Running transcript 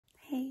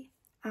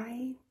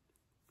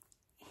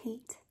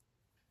hate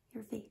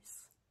your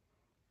face.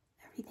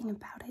 Everything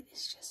about it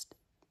is just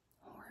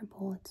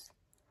horrible. It's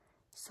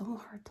so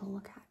hard to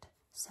look at.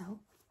 So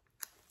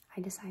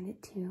I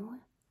decided to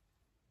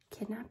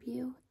kidnap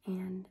you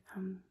and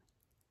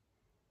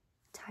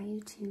tie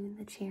you to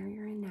the chair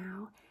you're in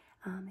now,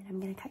 and I'm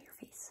gonna cut your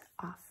face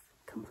off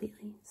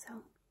completely.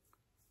 So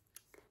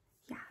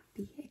yeah,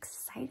 be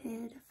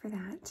excited for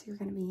that. You're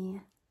gonna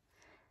be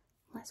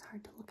less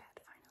hard to look at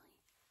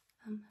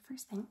finally.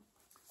 First thing,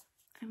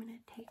 I'm gonna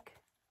take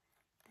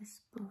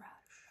this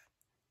brush,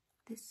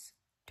 this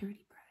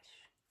dirty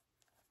brush.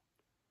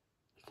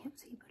 You can't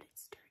see, but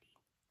it's dirty.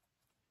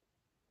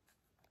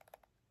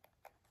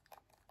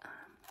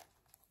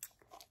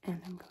 And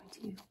I'm going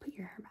to put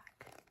your hair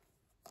back.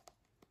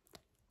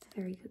 It's a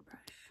very good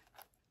brush.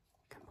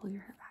 You can pull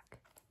your hair back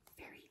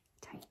very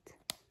tight.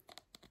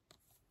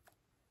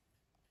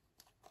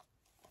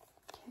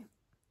 Okay.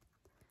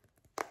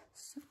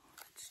 So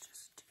let's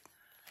just do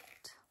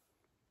that.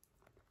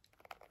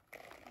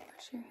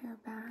 Brush your hair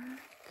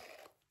back.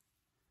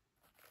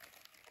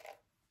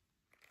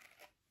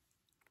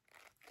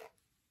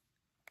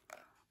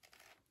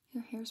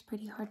 Your hair's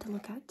pretty hard to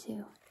look at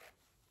too.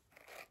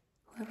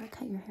 Whoever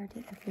cut your hair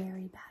did a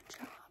very bad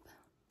job.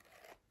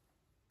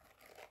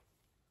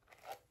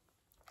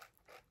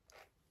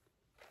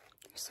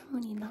 There's so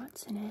many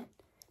knots in it.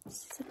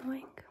 This is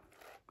annoying.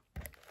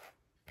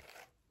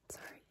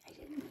 Sorry, I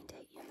didn't mean to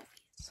hit you in the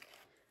face.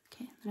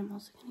 Okay, and then I'm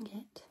also gonna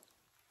get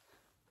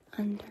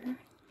under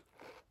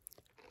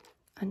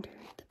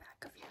the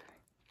back of your,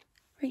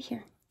 right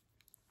here.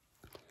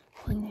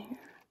 Pulling the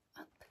hair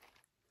up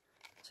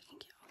so you can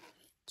get all of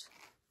it.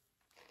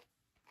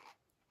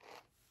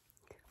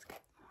 Okay, let's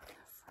get more in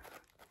the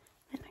front.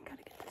 Then I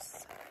gotta get the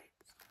sides.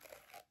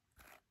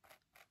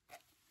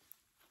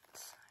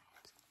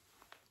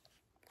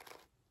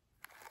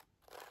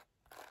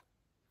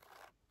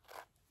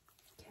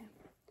 Okay,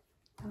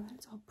 now that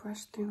it's all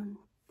brushed through and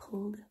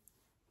pulled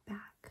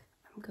back,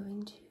 I'm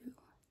going to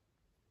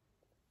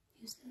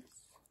use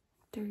this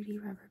dirty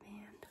rubber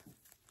band.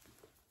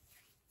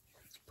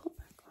 Let's pull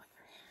back all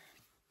your hair.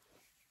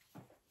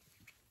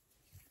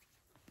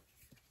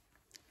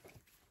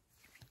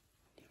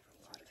 You have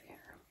a lot of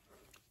hair.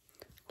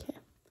 Okay,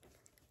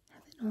 I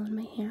have it all in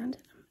my hand.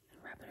 I'm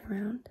gonna wrap it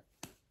around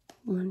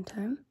 1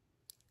 time,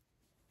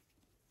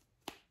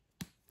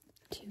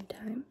 2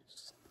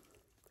 times,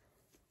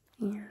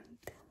 and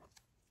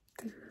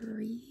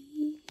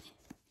 3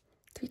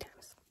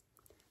 times.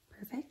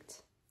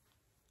 Perfect.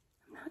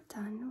 I'm not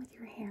done with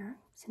your hair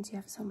since you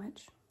have so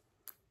much.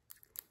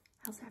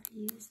 I also have to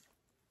use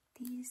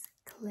these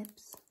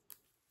clips. So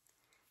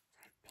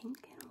I have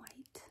pink and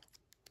white.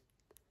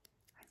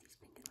 I have these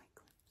pink and white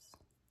clips.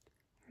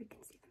 Here you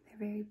can see them. They're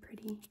very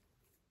pretty.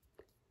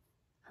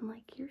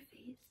 Unlike your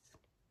face,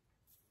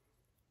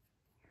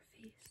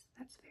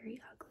 that's very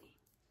ugly.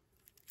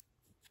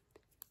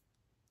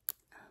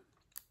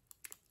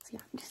 So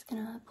yeah, I'm just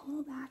gonna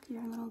pull back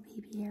your little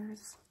baby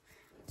hairs.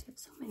 You have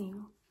so many.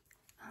 And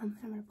I'm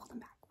gonna pull them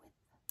back with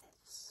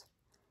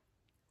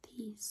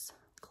these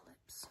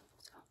clips.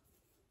 So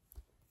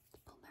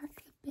pull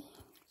back the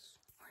bangs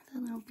or the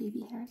little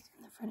baby hairs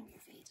in the front of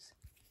your face.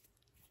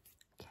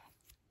 Okay.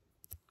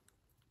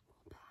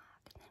 Pull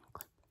back and then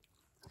clip.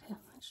 Okay,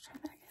 let's try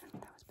that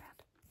again. That was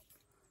bad.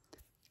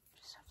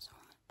 Just have so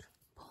much.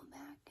 Pull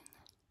back and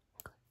then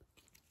clip.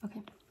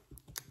 Okay.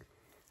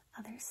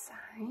 Other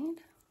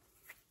side.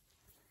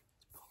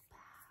 Pull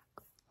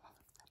back all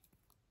of them.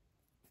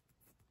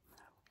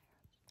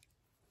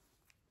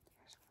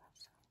 There's on that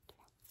side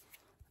too.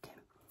 Okay.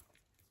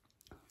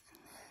 And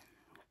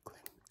then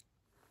clip.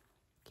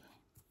 Okay.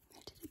 I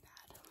did it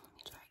bad. Let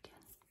me try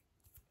again.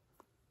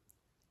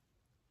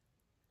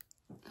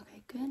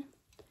 Okay, good.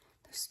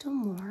 There's still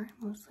more,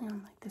 mostly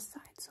on like this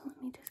side. So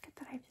let me just get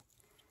that. I have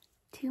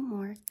 2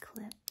 more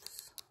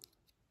clips.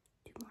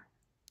 2 more.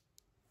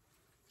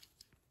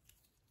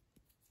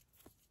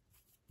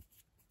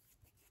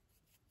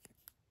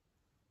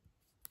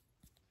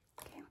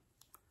 Okay.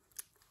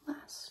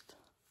 Last.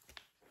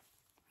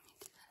 Let me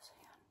do this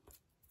hand.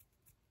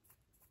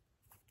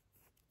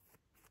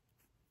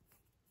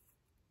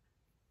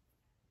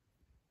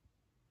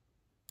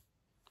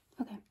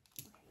 Okay.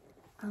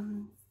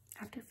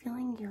 After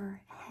feeling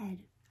your head,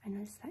 I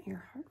noticed that your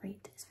heart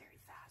rate is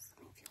very fast.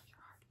 Let me feel your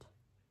heart.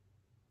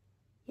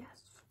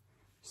 Yes,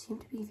 you seem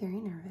to be very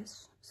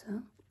nervous.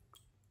 So,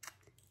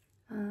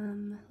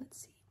 let's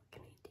see. What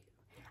can I do?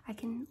 I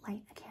can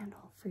light a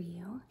candle for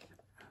you.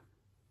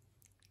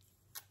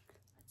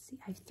 Let's see.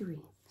 I have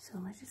 3. So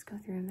let's just go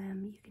through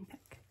them. You can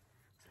pick.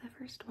 So the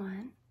first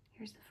one.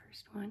 Here's the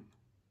first one.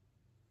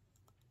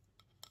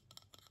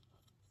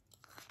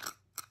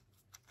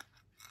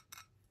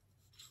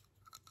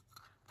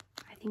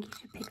 I think you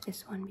should pick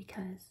this one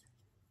because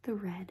the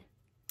red,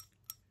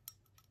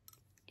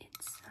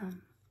 it's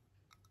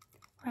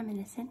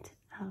reminiscent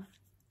of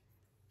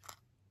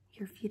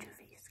your future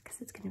face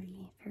because it's going to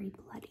be very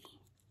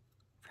bloody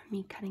from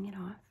me cutting it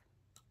off.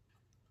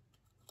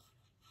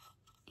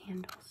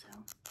 And also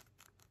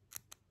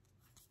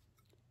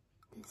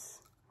this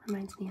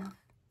reminds me of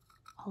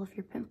all of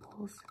your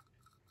pimples,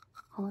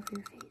 all of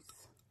your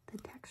face, the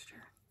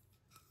texture.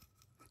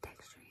 The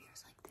texture here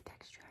is like the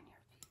texture on your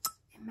face.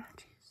 It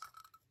matches.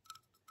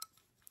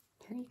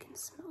 Here, you can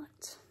smell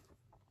it.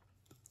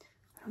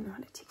 I don't know how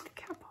to take the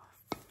cap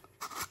off.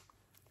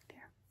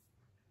 There.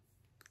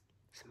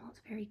 Smells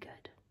very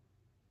good.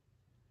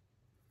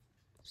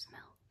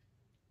 Smell.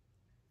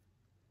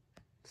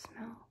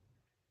 Smell.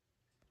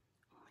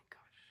 Oh my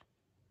gosh.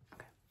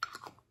 Okay.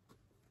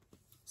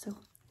 So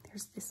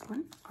there's this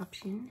one,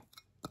 option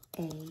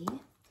A.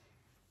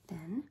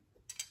 Then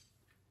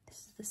this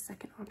is the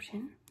second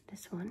option.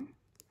 This one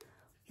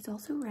is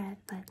also red,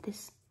 but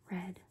this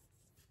red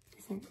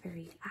isn't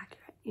very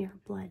accurate. Your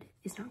blood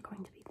is not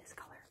going to be this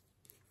color.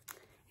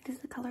 It is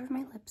the color of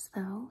my lips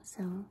though,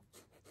 so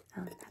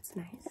that's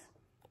nice.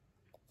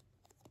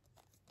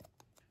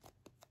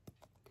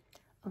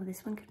 Oh,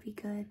 this one could be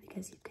good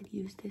because you could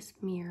use this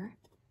mirror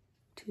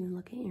to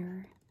look at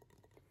your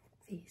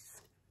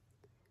face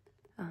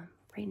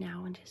right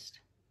now and just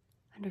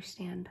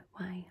understand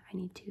why I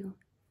need to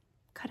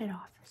cut it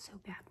off so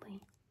badly.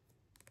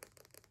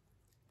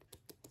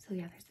 So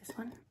yeah, there's this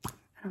one.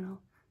 I don't know.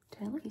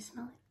 Did I let you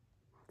smell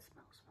it?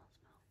 Smell, smell,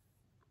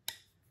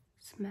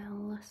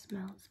 smell. Smell,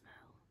 smell,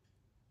 smell.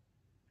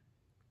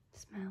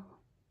 Smell.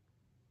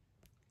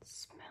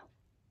 Smell.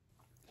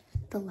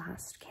 The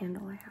last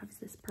candle I have is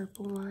this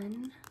purple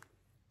one.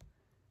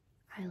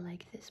 I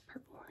like this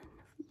purple one.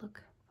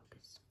 Look,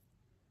 focus.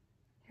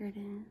 Here it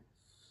is.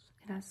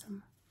 It has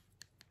some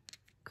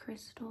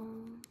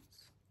crystals.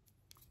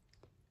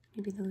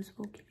 Maybe those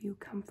will give you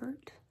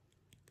comfort.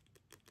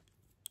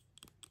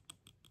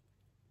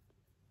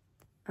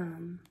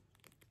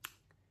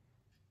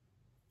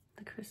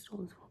 The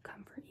crystals will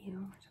comfort you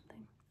or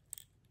something.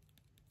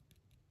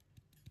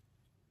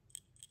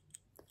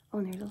 Oh,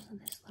 and there's also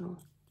this little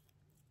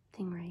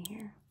thing right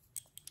here.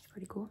 It's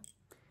pretty cool.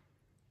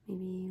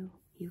 Maybe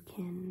you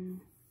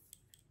can,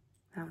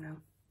 I don't know.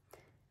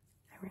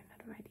 I ran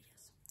out of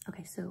ideas.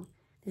 Okay, so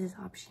this is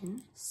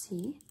option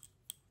C.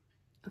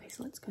 Okay,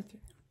 so let's go through.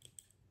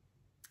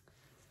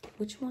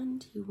 Which one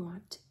do you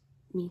want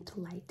me to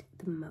light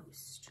the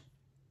most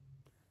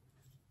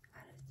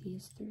out of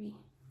these three?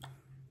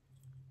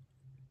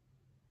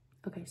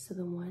 Okay, so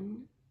the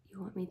one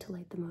you want me to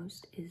light the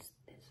most is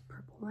this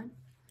purple one.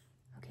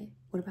 Okay,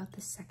 what about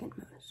the second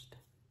most?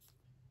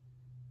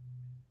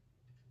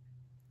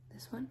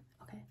 This one?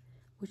 Okay,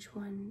 which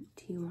one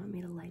do you want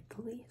me to light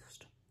the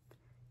least?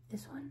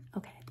 This one?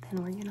 Okay,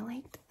 then we're gonna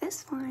light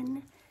this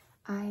one.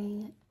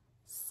 I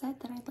said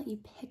that I'd let you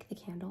pick the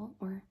candle,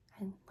 or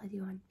I led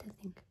you on to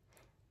think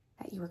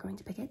that you were going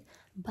to pick it,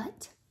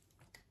 but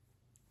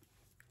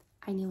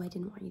I knew I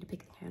didn't want you to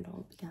pick the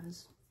candle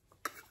because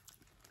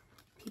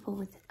people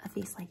with a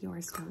face like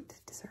yours don't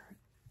deserve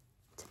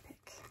to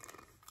pick.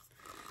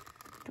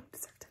 Don't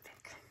deserve to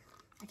pick.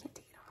 I can't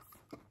take it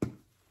off.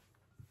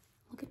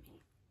 Look at me.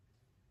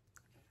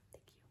 Okay,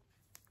 thank you.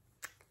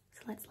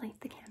 So let's light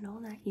the candle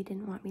that you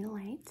didn't want me to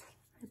light.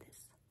 With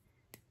this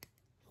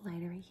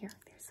lighter right here.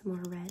 There's some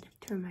more red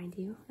to remind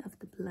you of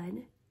the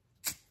blood.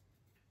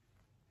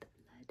 The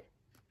blood.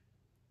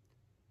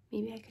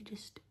 Maybe I could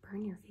just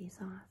burn your face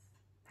off.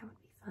 That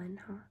would be fun,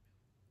 huh?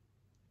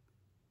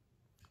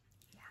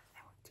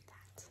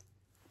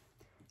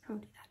 I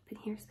won't do that, but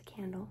here's the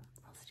candle.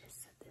 Let's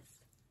just set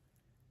this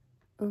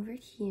over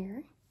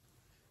here.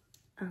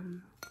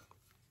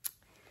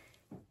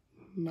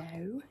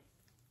 No.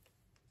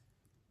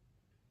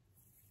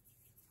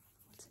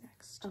 What's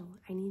next? Oh,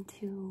 I need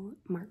to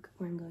mark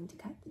where I'm going to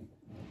cut.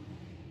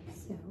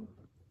 So,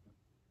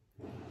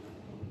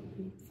 let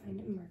me find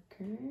a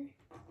marker.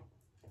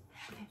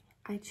 Okay,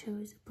 I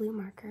chose blue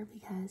marker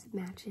because it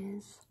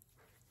matches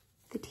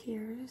the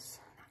tears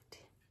that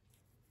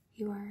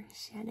you are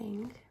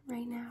shedding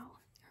right now.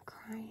 You're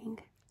crying.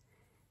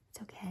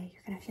 It's okay.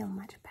 You're gonna feel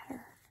much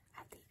better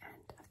at the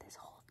end of this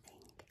whole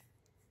thing.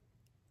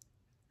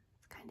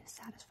 It's kind of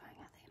satisfying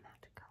how they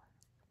match color.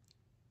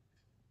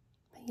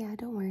 But yeah,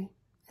 don't worry.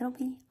 It'll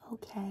be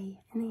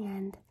okay in the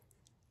end.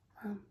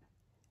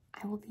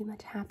 I will be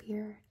much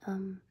happier.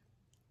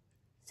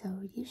 So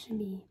you should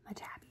be much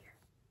happier.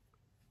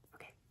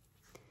 Okay,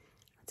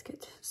 let's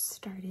get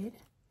started.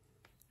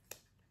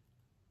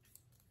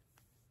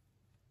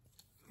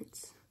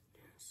 Let's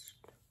just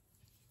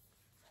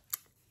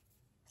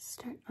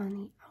start on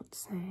the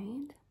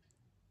outside.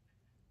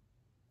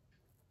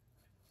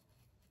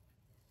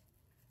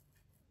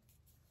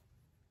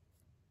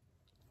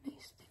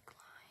 Nice thick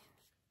line.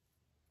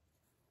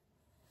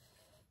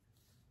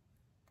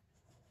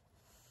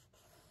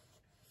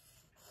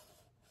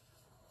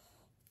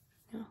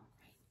 No, right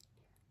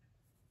here.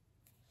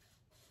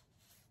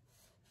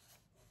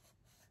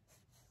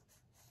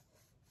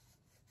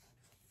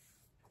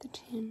 The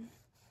chin.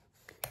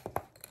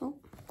 Oh,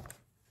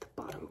 the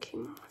bottom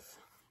came off.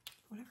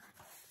 Whatever.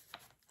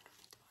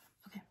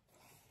 Okay.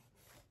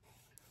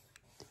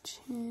 The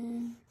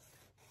chin.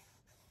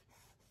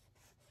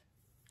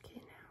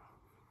 Okay, now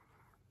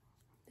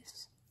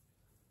this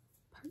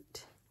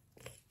part.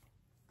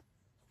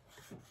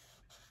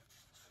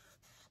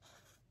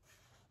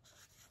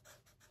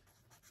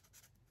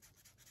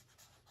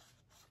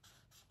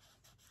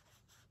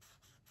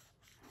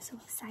 so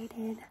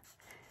excited.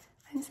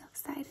 I'm so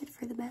excited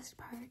for the best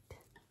part.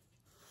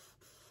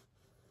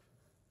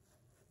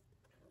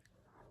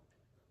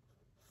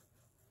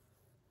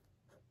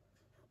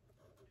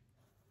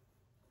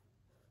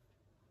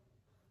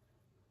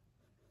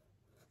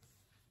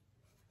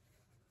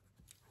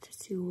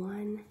 Just do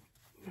one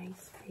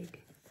nice big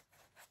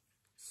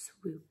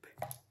swoop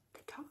at the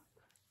top.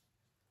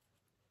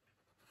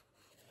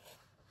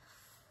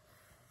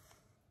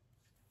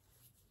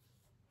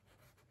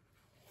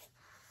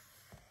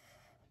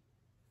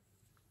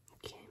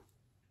 Okay.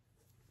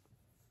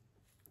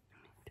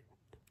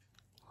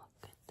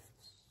 Look at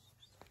this.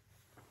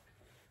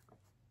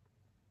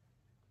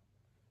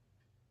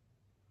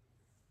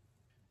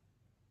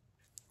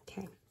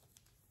 Okay.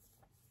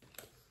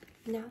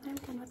 Now that I'm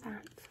done with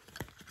that,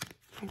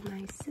 I have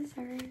my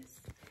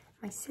scissors,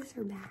 my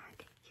scissor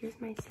bag. Here's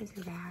my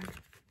scissor bag.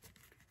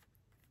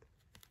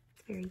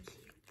 It's very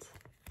cute.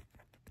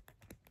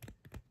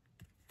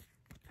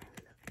 I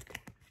love it.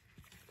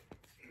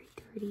 Very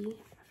dirty.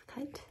 I've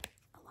cut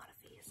a lot of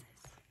faces.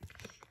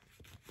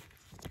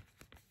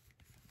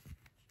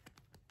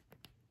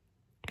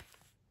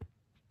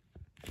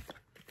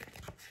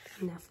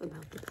 Enough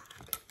about the bag.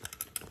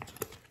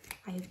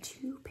 I have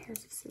 2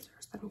 pairs of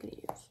scissors that I'm going to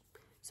use.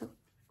 So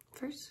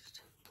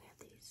first, we have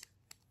these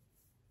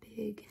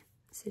big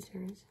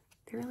scissors.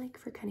 They're like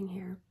for cutting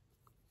hair.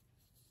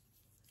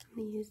 I'm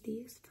going to use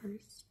these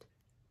first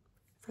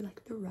for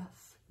like the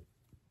rough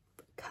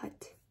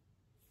cut.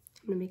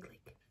 I'm going to make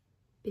like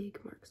big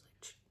marks,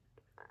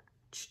 like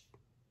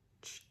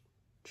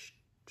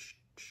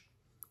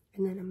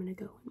and then I'm going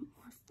to go in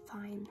more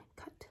fine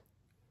cut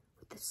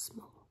with the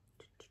small,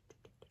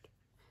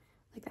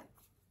 like that.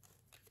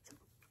 So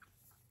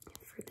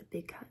for the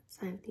big cuts,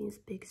 I have these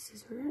big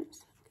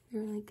scissors.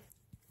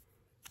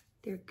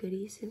 They're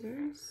goody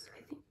scissors,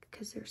 I think,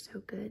 because they're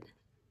so good.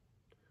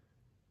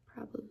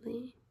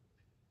 Probably.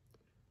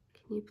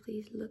 Can you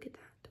please look at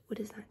that? What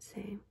does that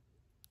say?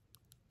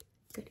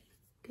 Goody.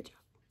 Good job.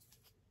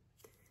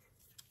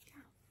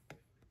 Yeah.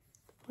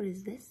 What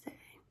does this say?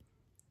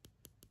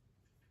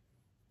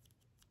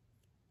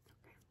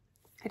 Okay.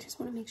 I just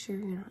want to make sure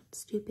you're not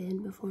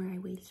stupid before I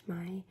waste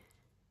my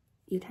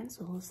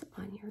utensils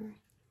on your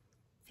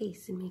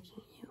face and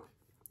making you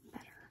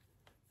better.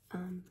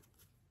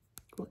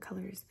 What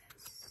color is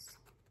this?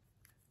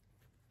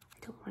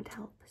 I don't want to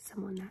help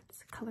someone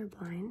that's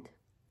colorblind.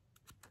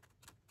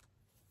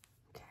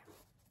 Okay.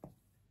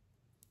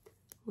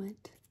 What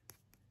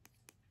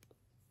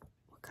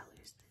color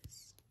is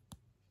this?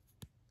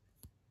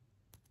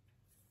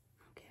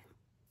 Okay.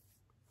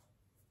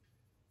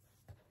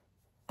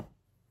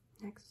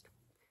 Next,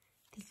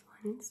 these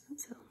ones.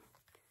 So,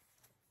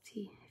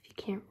 see, if you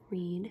can't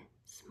read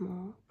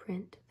small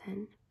print,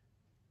 then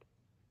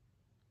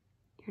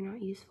you're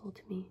not useful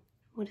to me.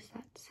 What does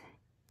that say?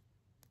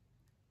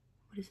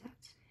 What does that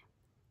say?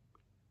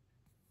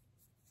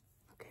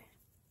 Okay.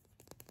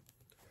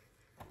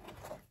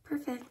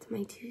 Perfect.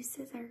 My 2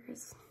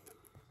 scissors.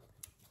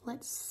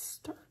 Let's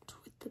start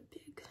with the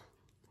big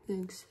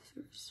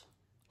scissors.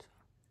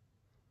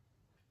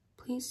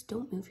 Please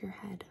don't move your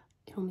head.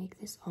 It'll make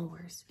this all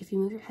worse. If you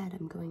move your head,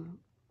 I'm going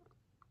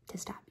to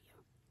stab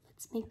you.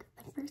 Let's make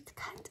the first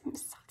cut. I'm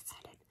so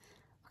excited.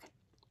 Okay.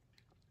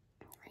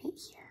 Right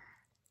here.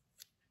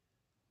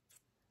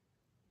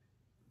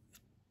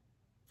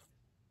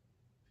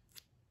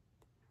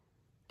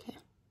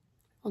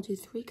 I'll do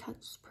 3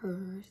 cuts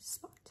per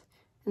spot.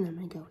 And then I'm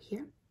going to go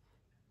here,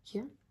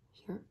 here,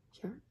 here,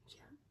 here,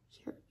 here,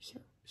 here,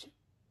 here, here.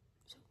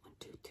 So 1,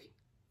 2, 3,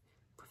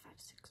 4, 5,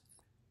 6,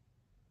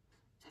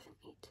 7,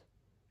 8.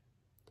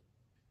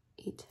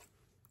 8.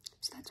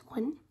 So that's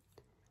 1.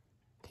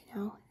 Okay,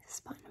 now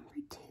spot number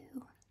 2.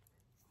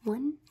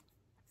 1,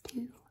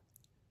 2,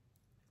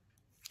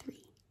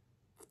 3.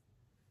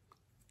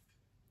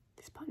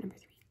 Spot number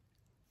 3.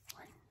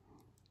 1,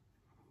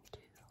 2,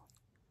 3.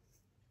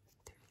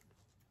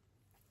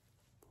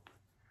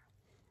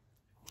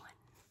 1,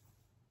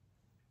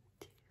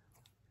 2, 3.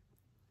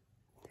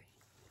 1,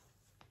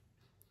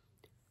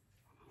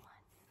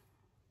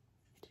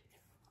 2, 3.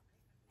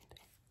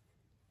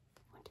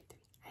 1, 2, 3.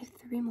 I have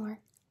 3 more.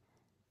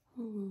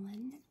 1,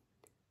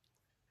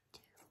 2,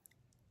 3.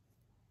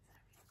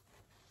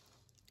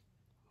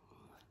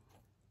 1,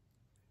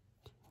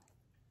 2.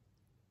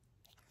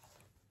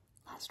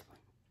 Last one.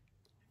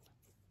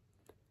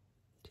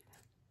 1,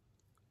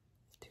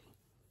 2, 3.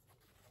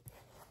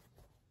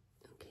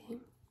 Okay,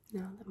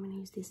 now I'm going to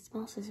use these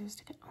small scissors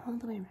to get all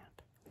the way around.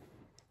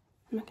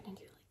 I'm not going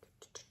to do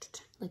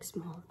like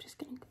small, I'm just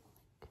going to go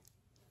like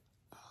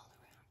all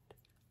around.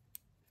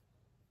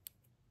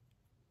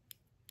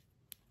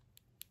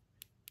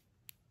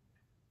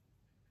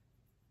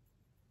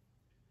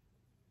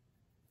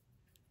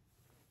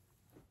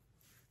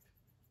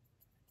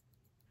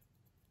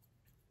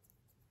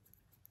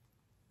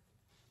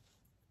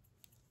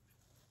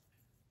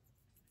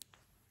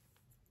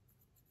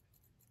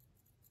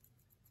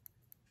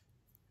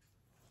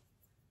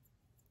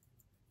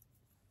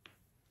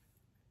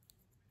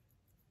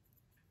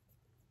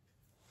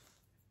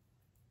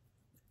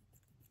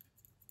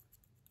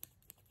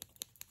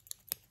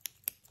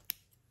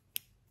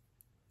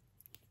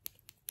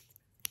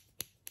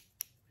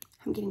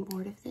 I'm getting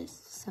bored of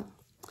this, so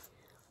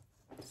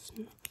it's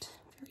not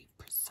very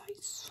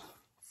precise.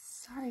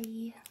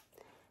 Sorry.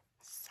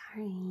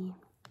 Sorry.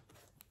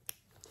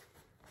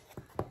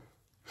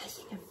 I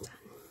think I'm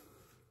done.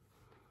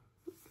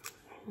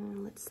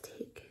 And let's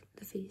take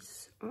the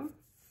face off.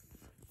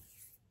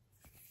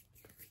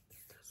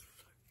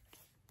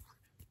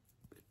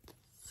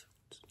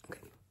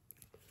 Okay.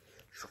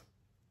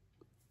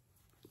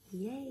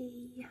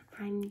 Yay,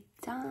 I'm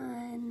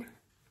done.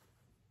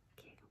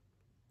 Okay.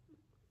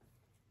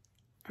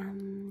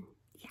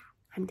 Yeah,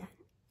 I'm done.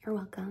 You're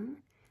welcome.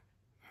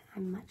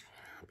 I'm much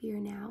happier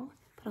now,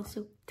 but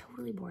also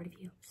totally bored of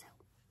you, so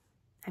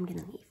I'm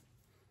gonna leave.